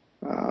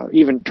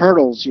 even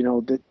Turtles.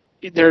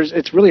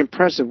 It's really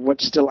impressive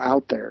what's still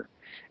out there,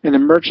 and the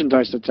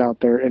merchandise that's out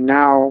there, and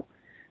now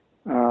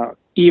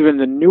even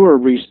the newer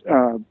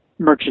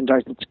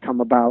merchandise that's come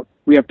about.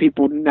 We have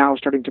people now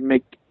starting to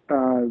make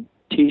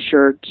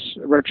T-shirts,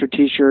 retro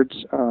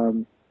T-shirts.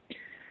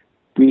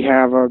 We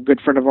have a good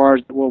friend of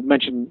ours that we'll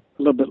mention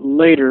a little bit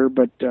later,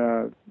 but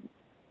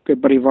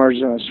good buddy of ours,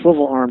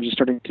 Swivel Arms, is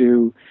starting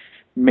to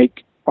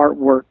make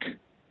artwork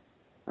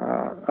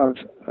of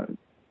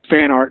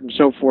fan art and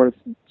so forth.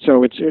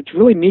 So it's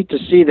really neat to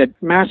see that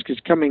Mask is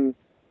coming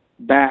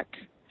back,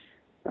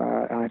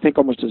 I think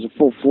almost as a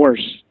full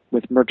force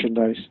with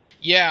merchandise.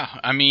 Yeah,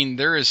 I mean,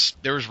 there was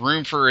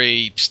room for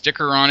a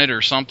sticker on it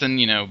or something.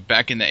 You know,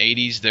 back in the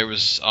 80s, there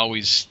was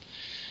always,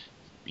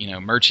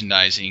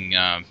 merchandising.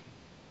 I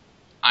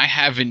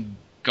haven't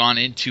gone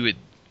into it,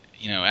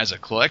 as a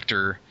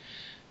collector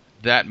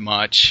that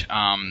much.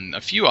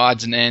 A few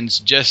odds and ends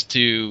just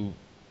to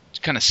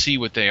kind of see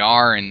what they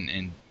are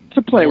and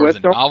to play more with.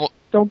 of the novel.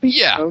 Don't be.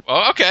 Yeah.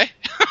 Oh, okay.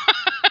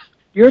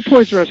 You're a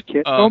Toys R Us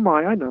kid. Oh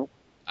my, I know.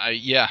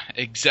 Yeah,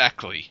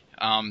 exactly.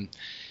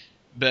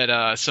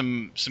 But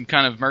some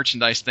kind of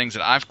merchandise things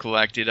that I've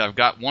collected. I've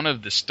got one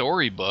of the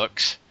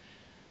storybooks.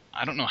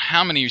 I don't know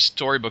how many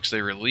storybooks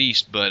they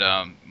released,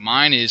 but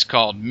mine is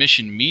called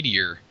Mission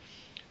Meteor,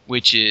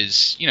 which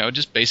is,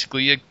 just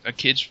basically a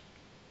kid's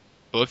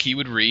book he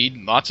would read,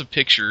 lots of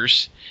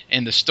pictures,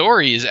 and the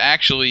story is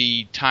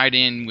actually tied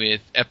in with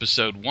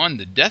Episode 1,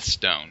 The Death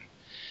Stone.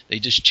 They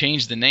just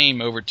changed the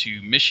name over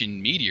to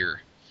Mission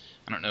Meteor.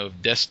 I don't know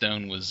if Death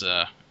Stone was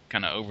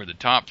kind of over the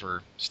top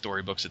for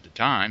storybooks at the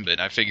time, but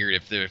I figured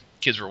if the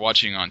kids were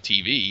watching on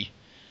TV,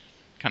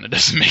 kind of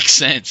doesn't make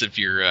sense if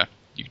you're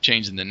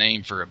changing the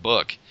name for a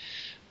book.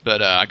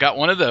 But I got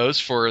one of those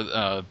for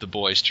the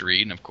boys to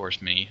read, and of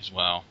course me as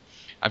well.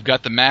 I've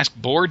got the Mask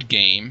board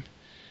game,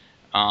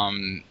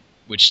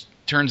 which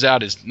turns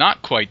out is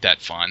not quite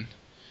that fun.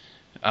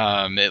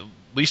 At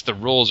least the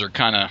rules are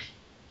kind of,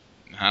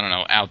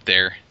 out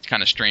there. It's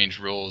kind of strange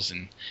rules,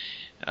 and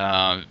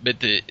but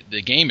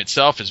the game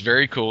itself is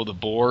very cool. The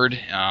board,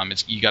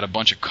 you got a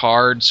bunch of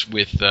cards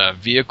with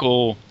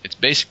vehicle. It's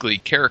basically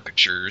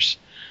caricatures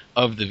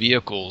of the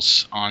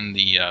vehicles on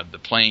the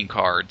playing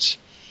cards,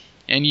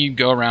 and you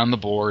go around the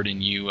board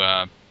and you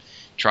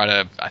try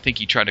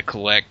to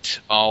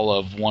collect all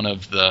of one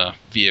of the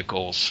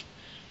vehicles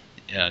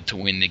to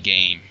win the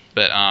game.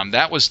 But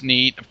that was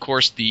neat. Of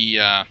course,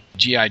 the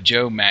G.I.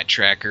 Joe Mat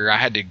Tracker, I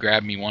had to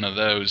grab me one of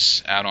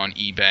those out on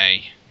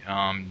eBay.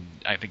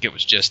 I think it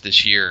was just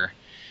this year.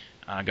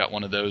 I got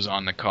one of those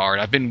on the card.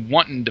 I've been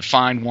wanting to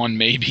find one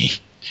maybe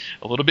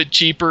a little bit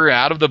cheaper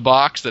out of the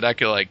box that I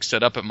could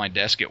set up at my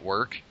desk at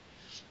work.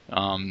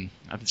 I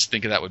just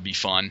think that would be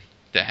fun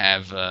to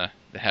have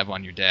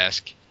on your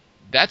desk.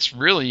 That's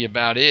really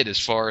about it as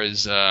far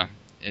as the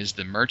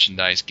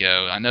merchandise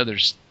go. I know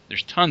there's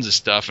tons of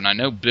stuff, and I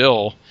know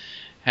Bill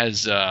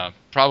has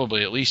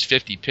probably at least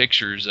 50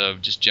 pictures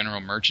of just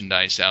general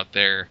merchandise out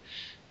there.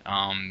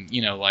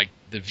 Like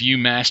the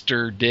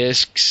Viewmaster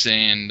discs,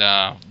 and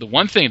the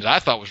one thing that I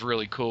thought was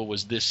really cool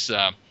was this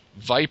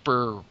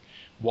Viper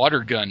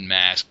water gun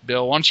mask.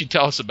 Bill, why don't you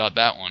tell us about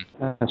that one?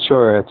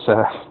 Sure, it's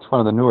one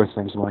of the newer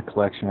things in my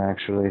collection,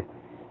 actually.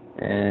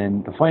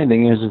 And the funny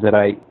thing is that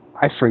I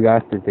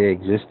forgot that they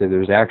existed.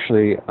 There's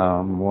actually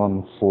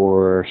one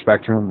for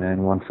Spectrum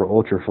and one for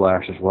Ultra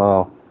Flash as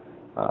well.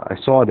 I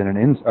saw it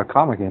in a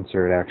comic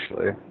insert,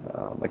 actually,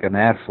 like an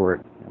ad for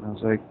it, and I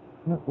was like,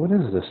 what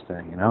is this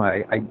thing?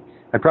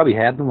 I probably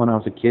had them when I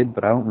was a kid,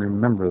 but I don't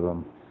remember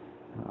them.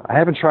 I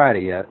haven't tried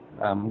it yet.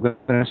 I'm going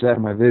to finish that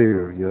in my video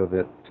review of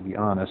it, to be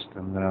honest.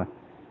 I'm going to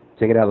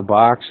take it out of the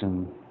box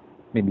and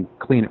maybe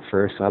clean it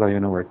first. I don't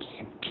even know where it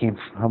came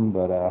from,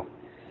 but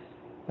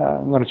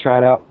I'm going to try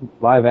it out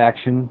live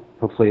action.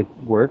 Hopefully it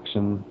works,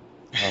 and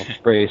I'll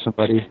spray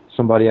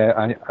somebody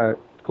I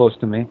close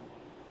to me,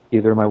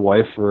 either my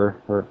wife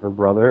or her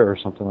brother or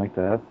something like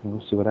that.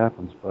 We'll see what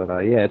happens. But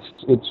yeah,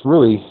 it's a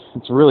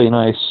really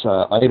nice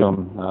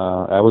item.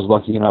 I was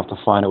lucky enough to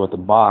find it with the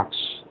box,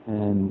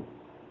 and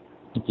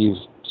if you've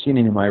seen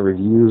any of my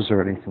reviews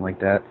or anything like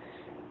that,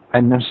 I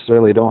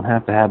necessarily don't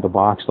have to have the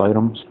boxed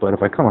items, but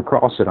if I come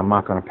across it, I'm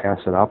not going to pass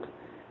it up.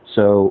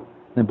 So,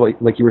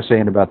 like you were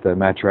saying about the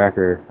Mat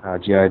Tracker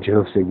G.I.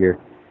 Joe figure,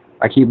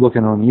 I keep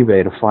looking on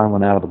eBay to find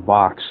one out of the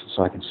box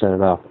so I can set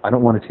it up. I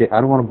don't want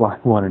to buy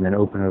one and then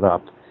open it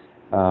up.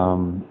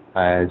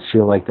 I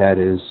feel like that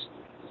is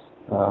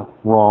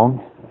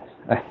wrong,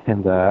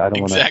 and I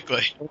don't want to.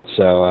 Exactly.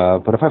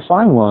 So, but if I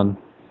find one,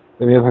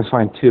 maybe if I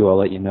find two, I'll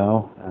let you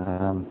know.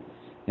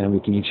 And we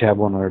can each have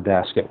one on our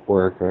desk at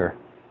work or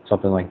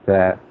something like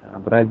that.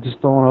 But I just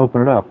don't want to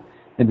open it up.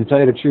 And to tell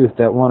you the truth,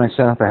 that one I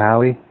sent out to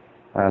Hallie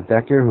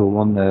Decker, who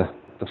won the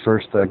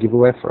first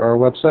giveaway for our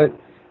website,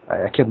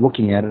 I kept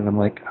looking at it and I'm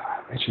like,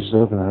 I should just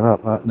open it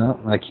up. No,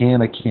 I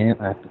can't.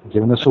 I'm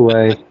giving this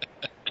away.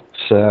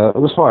 So it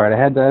was hard. I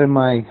had that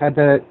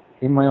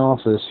in my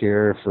office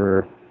here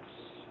for,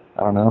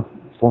 I don't know,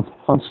 4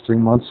 months, 3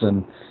 months,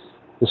 and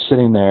just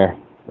sitting there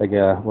like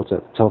what's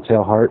it,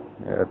 telltale heart,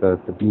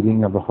 the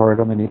beating of the heart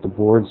underneath the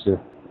boards. I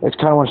just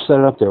kind of want to set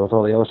it up there with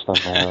all the other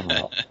stuff I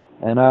have.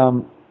 And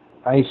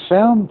I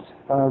found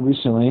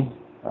recently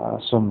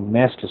some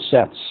Mask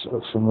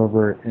cassettes from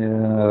over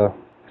in,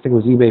 I think it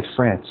was eBay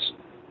France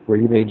or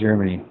eBay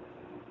Germany.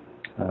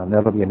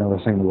 That'll be another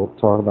thing that we'll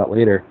talk about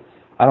later.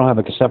 I don't have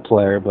a cassette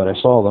player, but I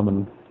saw them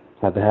and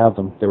had to have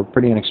them. They were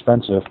pretty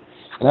inexpensive.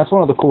 And that's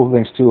one of the cool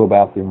things, too,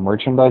 about the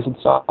merchandise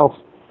itself.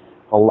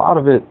 A lot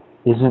of it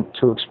isn't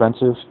too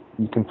expensive.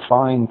 you can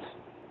find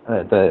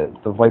the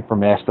Viper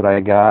mask that I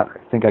got.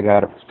 I think I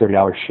got it for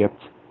 $30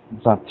 shipped.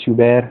 It's not too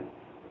bad,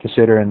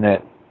 considering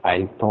that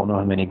I don't know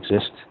how many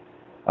exist.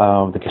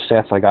 The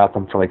cassettes, I got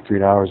them for like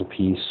 $3 a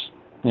piece.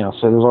 You know,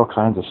 so there's all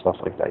kinds of stuff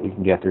like that you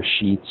can get. There's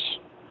sheets,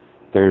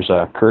 there's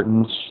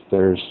curtains,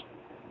 there's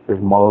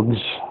mugs,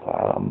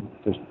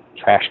 there's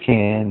trash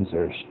cans,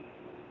 there's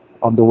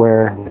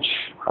underwear, which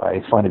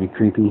I find to be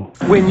creepy.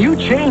 When you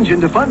change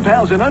into Fun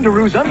Pals and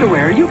Underoos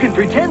underwear, you can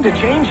pretend to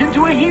change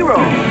into a hero.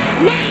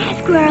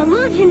 Mask where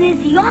illusion is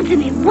the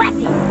ultimate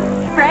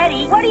weapon.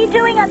 Freddy, what are you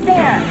doing up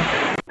there?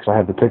 Because I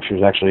have the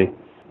pictures actually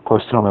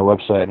posted on my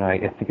website, and I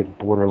think it's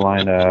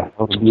borderline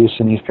abuse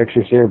in these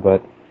pictures here,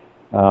 but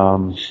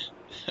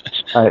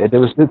it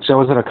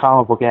was in a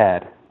comic book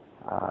ad.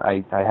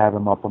 I have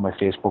them up on my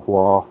Facebook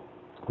wall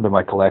under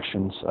my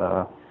collections.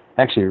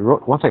 Actually,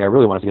 one thing I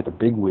really wanted to get the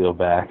big wheel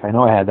back. I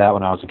know I had that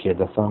when I was a kid,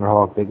 the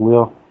Thunderhawk big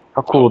wheel.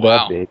 How cool would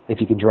that be if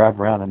you could drive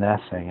around in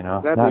that thing, you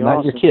know?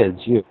 Not your kids,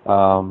 you.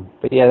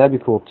 But yeah, that'd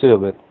be cool too.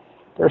 But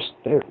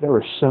there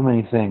were so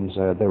many things.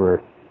 There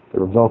were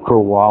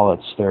Velcro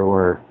wallets. There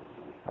were,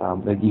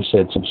 like you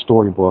said, some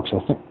storybooks.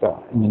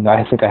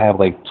 I think I have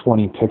like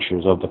 20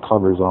 pictures of the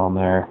covers on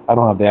there. I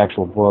don't have the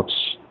actual books,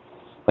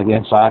 like the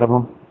inside of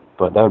them,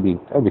 but that'd be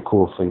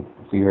cool if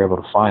we were able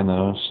to find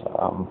those.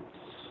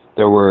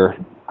 There were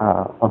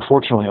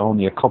unfortunately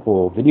only a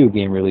couple video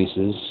game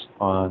releases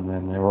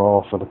and they were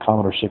all for the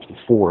Commodore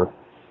 64.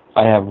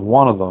 I have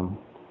one of them.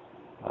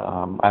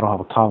 I don't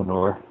have a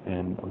Commodore,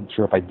 and I'm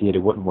sure if I did, it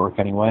wouldn't work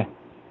anyway.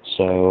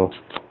 So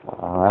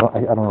I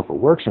don't know if it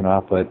works or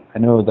not, but I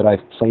know that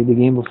I've played the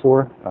game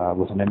before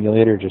with an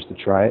emulator just to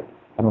try it.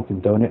 I don't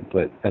condone it,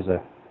 but as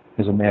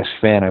a Mask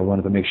fan, I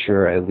wanted to make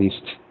sure I at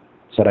least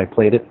said I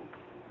played it,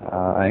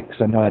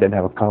 because I know I didn't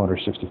have a Commodore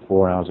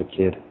 64 when I was a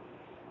kid.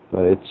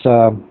 But it's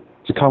a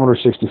Commodore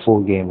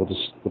 64 game. We'll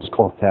just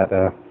call it that.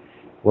 It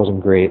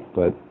wasn't great,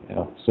 but you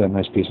know, it's a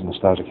nice piece of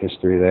nostalgic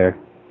history there.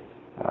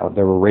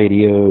 There were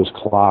radios,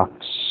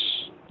 clocks,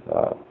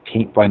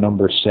 paint by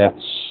number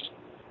sets,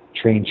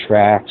 train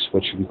tracks,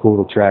 which would be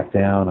cool to track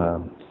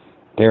down.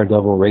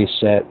 Daredevil race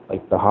set,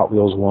 like the Hot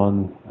Wheels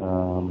one.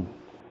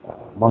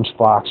 Lunch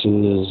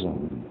boxes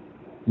and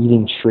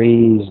eating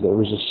trays. There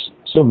was just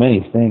so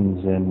many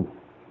things, and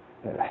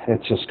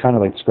it's just kind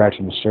of like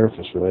scratching the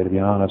surface, really, to be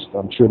honest.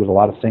 I'm sure there's a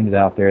lot of things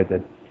out there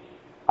that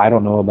I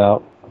don't know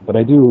about, but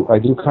I do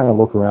kind of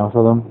look around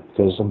for them,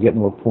 because I'm getting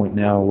to a point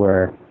now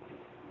where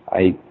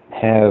I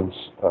have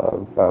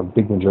a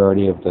big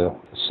majority of the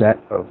set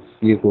of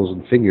vehicles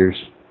and figures,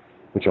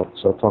 which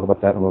I'll talk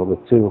about that in a little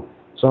bit too.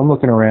 So I'm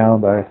looking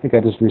around. I think I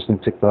just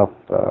recently picked up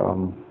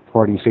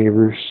party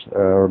favors,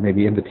 or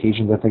maybe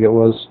invitations, I think it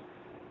was.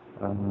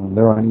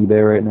 They're on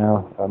eBay right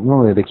now.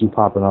 Normally they keep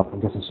popping up.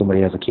 I'm guessing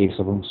somebody has a case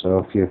of them, so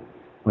if you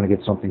want to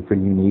get something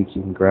pretty unique,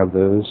 you can grab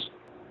those.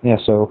 Yeah,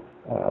 so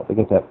they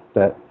got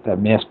that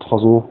mask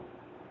puzzle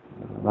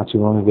not too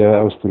long ago.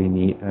 That was pretty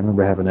neat. I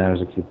remember having that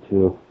as a kid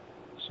too.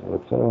 So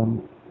it's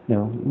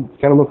you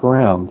got to look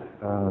around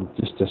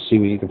just to see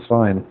what you can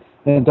find.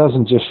 And it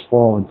doesn't just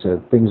fall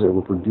into things that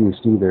were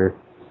produced either,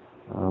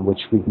 which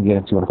we can get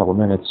into in a couple of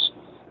minutes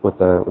with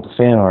the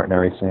fan art and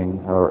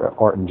everything, or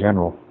art in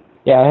general.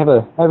 Yeah, I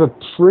have a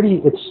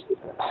pretty.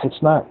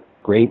 It's not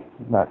great,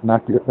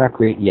 not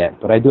great yet,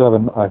 but I do have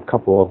a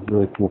couple of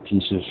really cool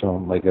pieces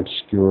from like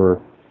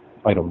obscure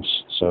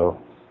items. So,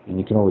 and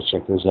you can always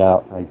check those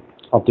out. I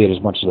update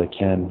as much as I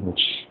can,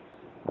 which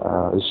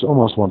is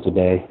almost once a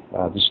day,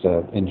 just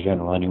in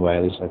general anyway.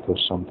 At least I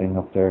post something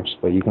up there,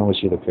 but you can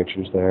always see the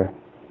pictures there.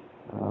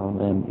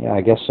 And yeah,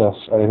 I guess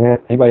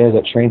if anybody has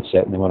that train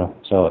set and they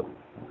want to sell it,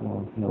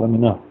 let me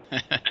know.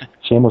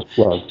 Shameless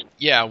plug.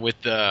 Yeah,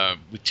 with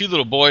two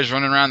little boys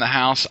running around the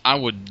house, I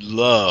would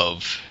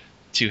love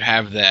to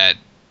have that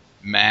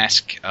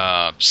Mask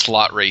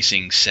slot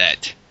racing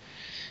set.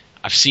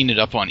 I've seen it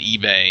up on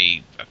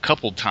eBay a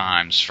couple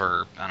times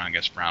for, I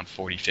guess around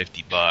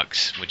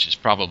 $40-50, which is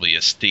probably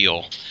a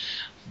steal.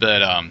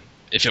 But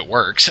if it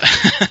works,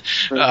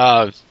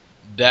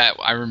 that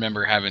I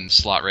remember having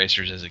slot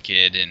racers as a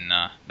kid, and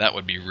that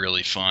would be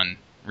really fun,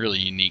 really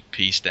unique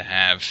piece to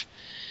have.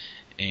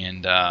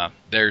 And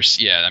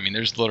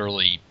there's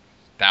literally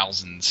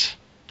thousands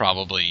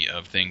probably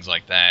of things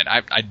like that.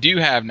 I do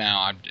have now,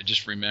 I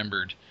just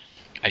remembered,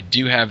 I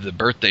do have the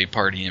birthday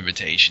party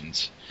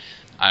invitations.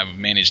 I've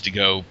managed to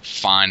go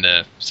find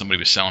somebody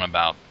was selling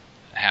about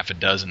half a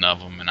dozen of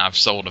them, and I've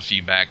sold a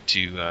few back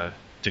to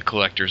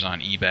collectors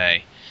on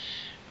eBay.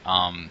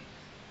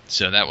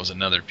 So that was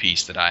another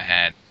piece that I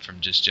had from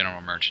just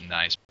general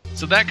merchandise.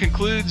 So that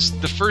concludes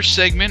the first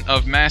segment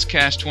of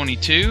Maskcast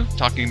 22,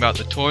 talking about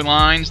the toy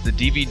lines, the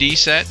DVD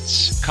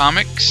sets,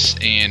 comics,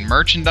 and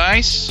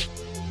merchandise.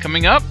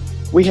 Coming up,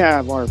 we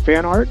have our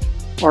fan art,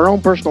 our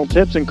own personal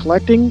tips in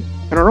collecting,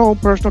 and our own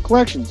personal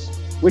collections,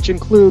 which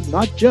include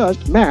not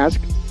just Mask,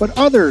 but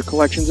other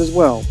collections as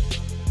well.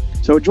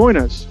 So join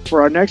us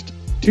for our next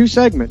two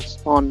segments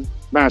on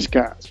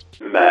Maskcast.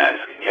 Mask.